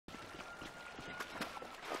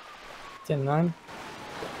10-9.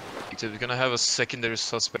 We're gonna have a secondary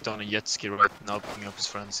suspect on a jet ski right now, picking up his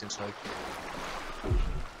friend, seems like.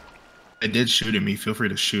 They did shoot at me. Feel free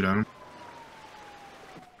to shoot at him.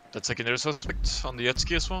 That secondary suspect on the jet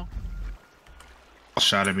ski as well?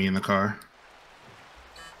 Shot at me in the car.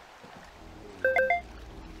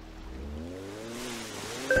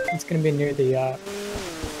 It's gonna be near the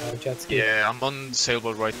jet ski. Yeah, I'm on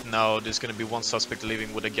sailboat right now. There's gonna be one suspect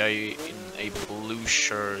leaving with a guy in a blue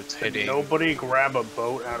shirt heading. Nobody grab a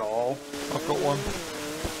boat at all. I've got one.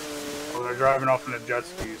 Well, they're driving off in a jet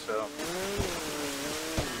ski, so.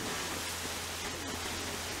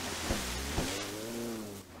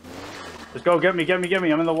 Let's go, get me, get me, get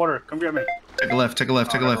me. I'm in the water. Come get me. Take a left, take a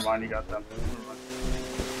left, take a left. Never mind, you got them.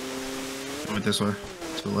 I went this way.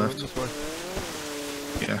 To the left. This way.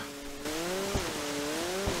 Yeah.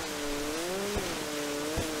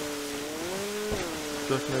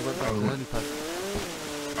 Do you reckon they went back to the helipad?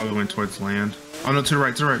 Probably went towards land. Oh no, to the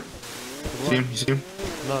right, to the right. See him? You see him?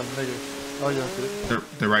 No, negative. Oh yeah, I see it.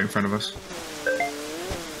 They're right in front of us.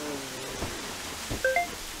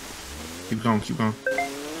 Keep going, keep going.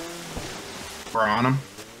 We're on them.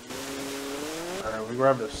 Alright, we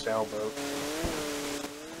grabbed a sailboat.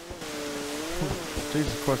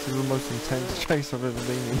 Jesus Christ, this is the most intense chase I've ever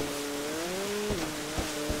been in.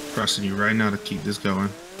 Trusting you right now to keep this going.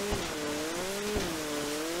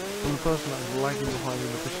 From the person that was lagging behind in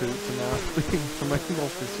the pursuit to now being the main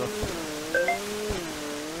officer.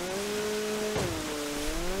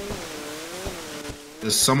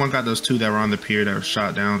 Does someone got those two that were on the pier that were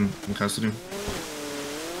shot down in custody?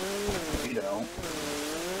 You know.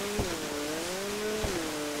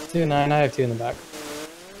 2-9, I have 2 in the back.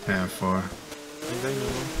 Yeah, far.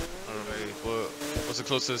 Alright, what's the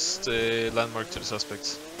closest landmark to the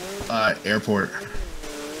suspects? Airport.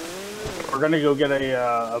 We're gonna go get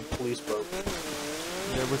a police boat.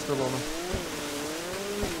 Yeah, we're still on them.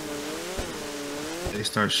 They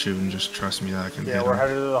start shooting, just trust me that I can hit Yeah, we're them.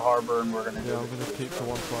 headed to the harbor and we're gonna Yeah, go. I'm gonna keep to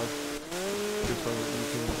one side. Just so that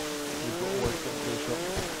you've got always got a clear shot.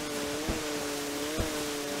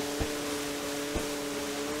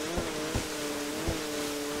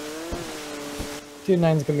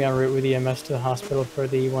 2-9's gonna be en route with EMS to the hospital for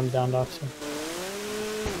the one downed officer.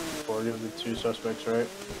 40 of the 2 suspects, right?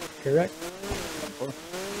 Correct. Oh,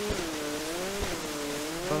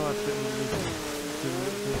 I didn't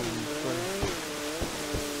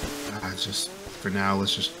Just for now,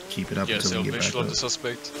 let's just keep it up Yeah, until so we get back visual up. of the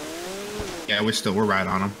suspect. Yeah, we're right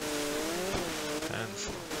on them. And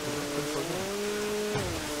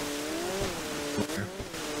Okay.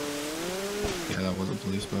 Yeah, that was a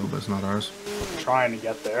police boat, but it's not ours. I'm trying to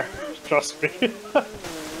get there. Trust me.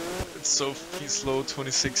 it's so fucking slow.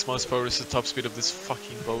 26 miles per hour is the top speed of this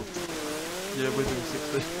fucking boat. Yeah, we're doing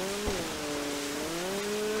 60.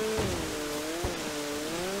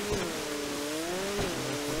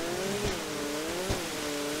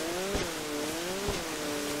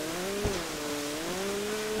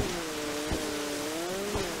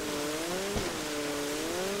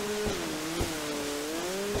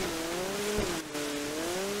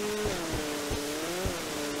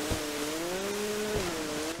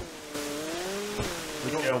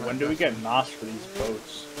 Yo, when do we get NOS for these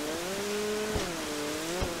boats?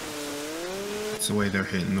 It's the way they're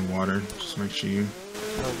hitting the water. Just make sure you. No,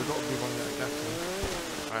 we've got to be running out of gas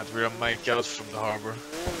now. Alright, we're on Mike out from the harbor.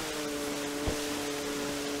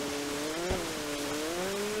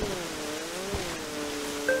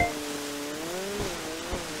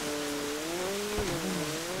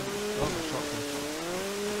 Oh, the shotgun.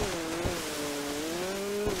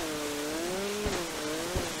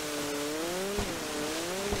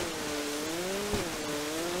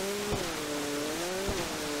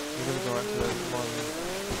 We're gonna go out to the one.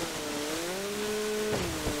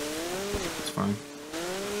 It's fine.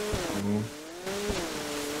 Cool.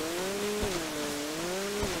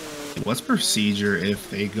 What's procedure if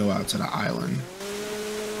they go out to the island?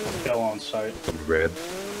 Kill on site. Red.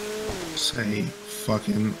 Say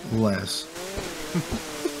fucking less.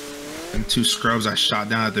 And 2 scrubs I shot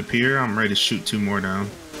down at the pier, I'm ready to shoot 2 more down.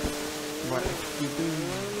 Right, if you do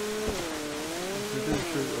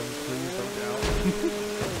shoot them, please don't get out.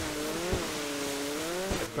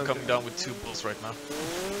 We're coming down with 2 bulls right now.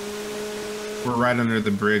 We're right under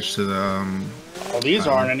the bridge to the Oh, these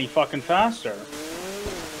aren't any fucking faster.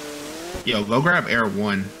 Yo, go grab Air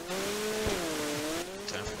 1.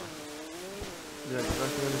 Yeah, that's the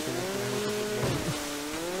only thing that's gonna help us at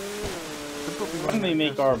the moment. Why do they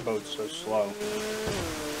make our boats so slow?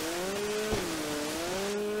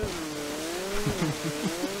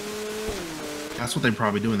 That's what they're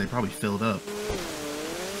probably doing. They probably filled up.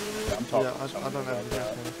 I'm talking Yeah, to I someone don't have about the gas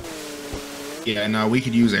that. tank. Yeah, no, we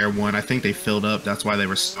could use Air 1. I think they filled up. That's why they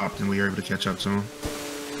were stopped and we were able to catch up to them. I've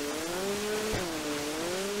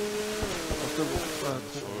still got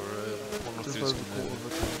For one of just those over a quarter of a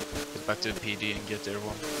tank. get back to the PD and get their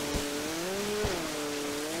one. Do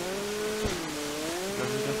you have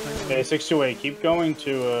any gas tank? Hey, 628, keep going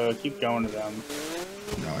to them.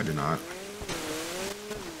 No, I do not.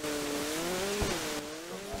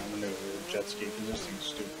 I'm gonna jet ski because this thing's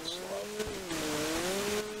stupid slow.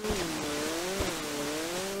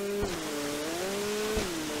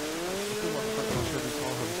 I feel like the fact that my Chevy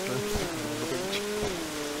Tahoe is still sitting on the beach.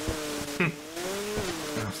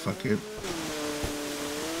 Ah, fuck it.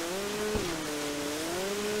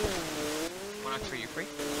 103, you free?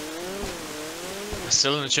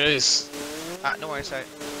 Still in the chase. No worries, out.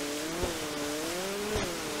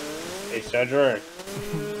 Hey, Cedric.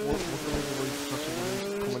 What's the reason why you're such a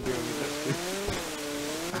commandeering the jet ski?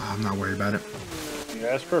 Ah, I'm not worried about it. You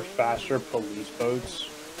ask for faster police boats.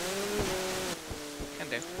 Can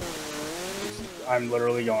do. I'm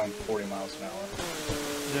literally going 40 miles an hour.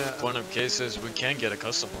 Yeah, One of cases we can get a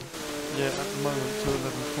custom one. yeah, at the moment,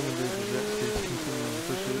 211 commandeering the jet ski to continue the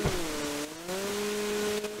pursuit.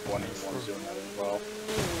 181's doing that as well.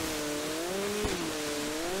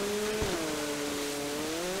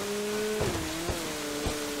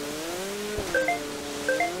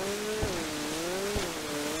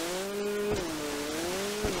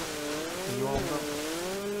 Are you armed up?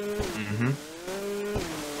 Mm-hmm.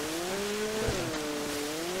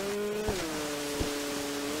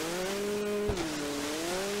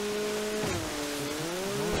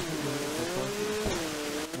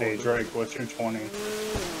 Hey, Drake, what's your 20?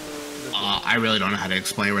 I really don't know how to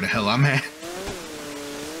explain where the hell I'm at.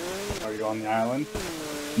 Are you on the island?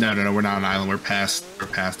 No, we're not on island. We're past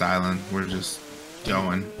island. We're just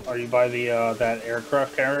going. Are you by the that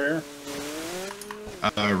aircraft carrier?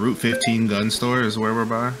 Route 15 gun store is where we're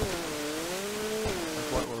by.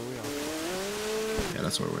 That's right where we are. Yeah,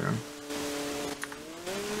 that's where we are.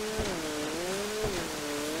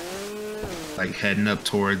 Like heading up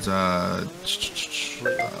towards I see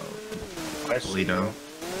Toledo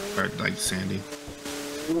or like Sandy.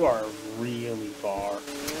 You are really far.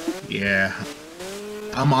 Yeah,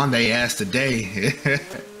 I'm on their ass today. Hey,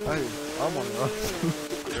 I'm on the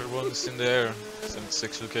Everyone's in the air.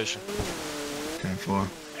 76 location. 10-4.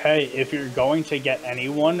 Hey, if you're going to get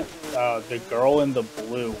anyone, the girl in the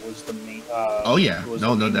blue was the main. Oh yeah, was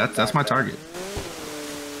no, the main that's back my there. target.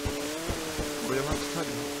 Were you allowed to tell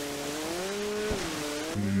you?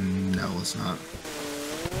 No, it's not.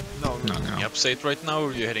 No, Not You now. upstate right now, or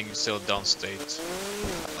are you heading still downstate?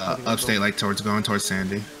 Upstate, like going towards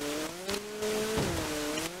Sandy.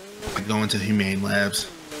 Like going to Humane Labs.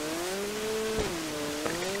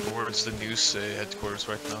 Towards the news headquarters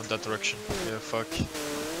right now, that direction. Yeah, fuck.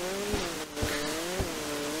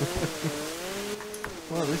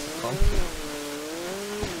 Well, this is fun.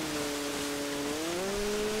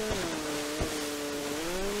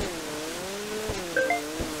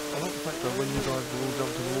 I like the fact that when you guys were all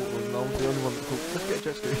jumped in the water and I was the only one that thought, let's get a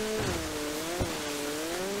jet ski.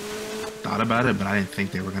 Thought about it, but I didn't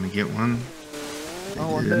think they were gonna get one. They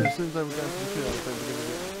Oh, I did. knew as soon as they were going to the shootout, they were going to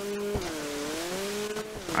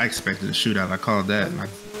get I expected a shootout. I called that, and I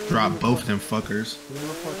dropped both of them fuckers. Can you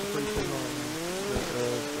reply to 329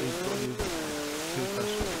 that he's got to use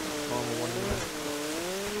 2-dash armor 1 in there?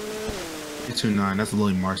 329. That's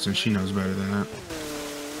Lily Marston. She knows better than that.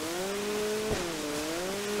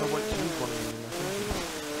 Oh wait, she used 1 in there,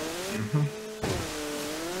 Mm-hmm.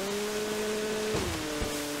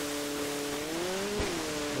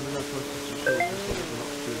 when we go close to the shore, just so that we're not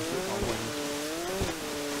doing shit our wings.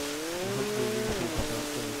 And hopefully we can keep us out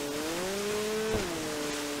soon.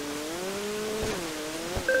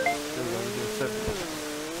 There we go, we're doing 7.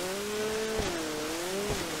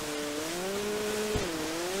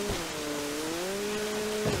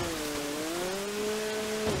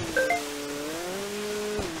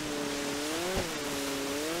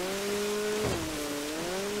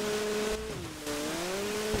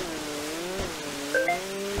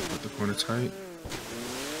 Put the corner tight.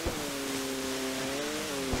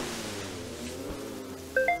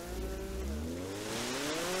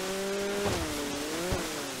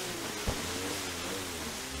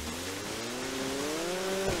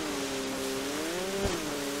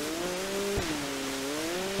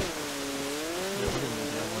 Yeah, we're going to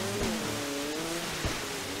need the other one here.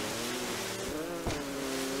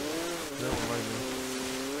 They're all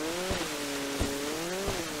over.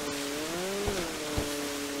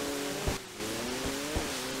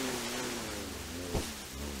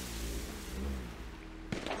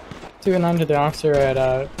 Two and 9 to the officer at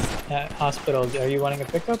at hospital. Are you wanting a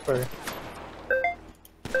pickup or?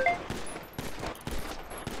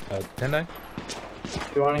 Tendai?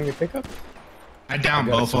 You wanting your pickup? I downed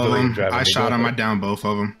I got a both of civilian them. driving I me. shot Go him. for I it. downed both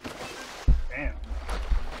of them. Damn.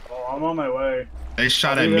 Well, I'm on my way. They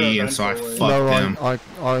shot I'll at be there me, and so I eventually. fucked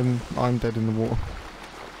No, them. I'm dead in the water.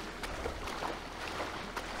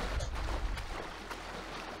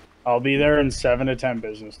 I'll be there in 7 to 10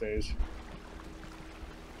 business days.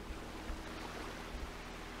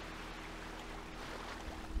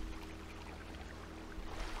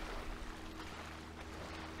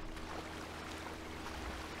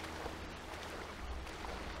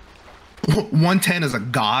 $110 is a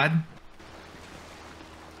god.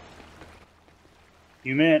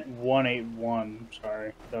 You meant 181.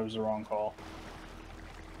 Sorry, that was the wrong call.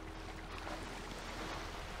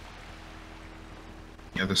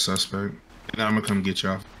 Yeah, the suspect. And I'm gonna come get you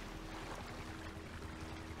off.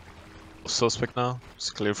 Suspect now. It's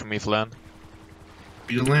clear for me to land.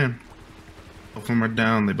 You land. Both of them are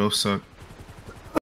down. They both suck.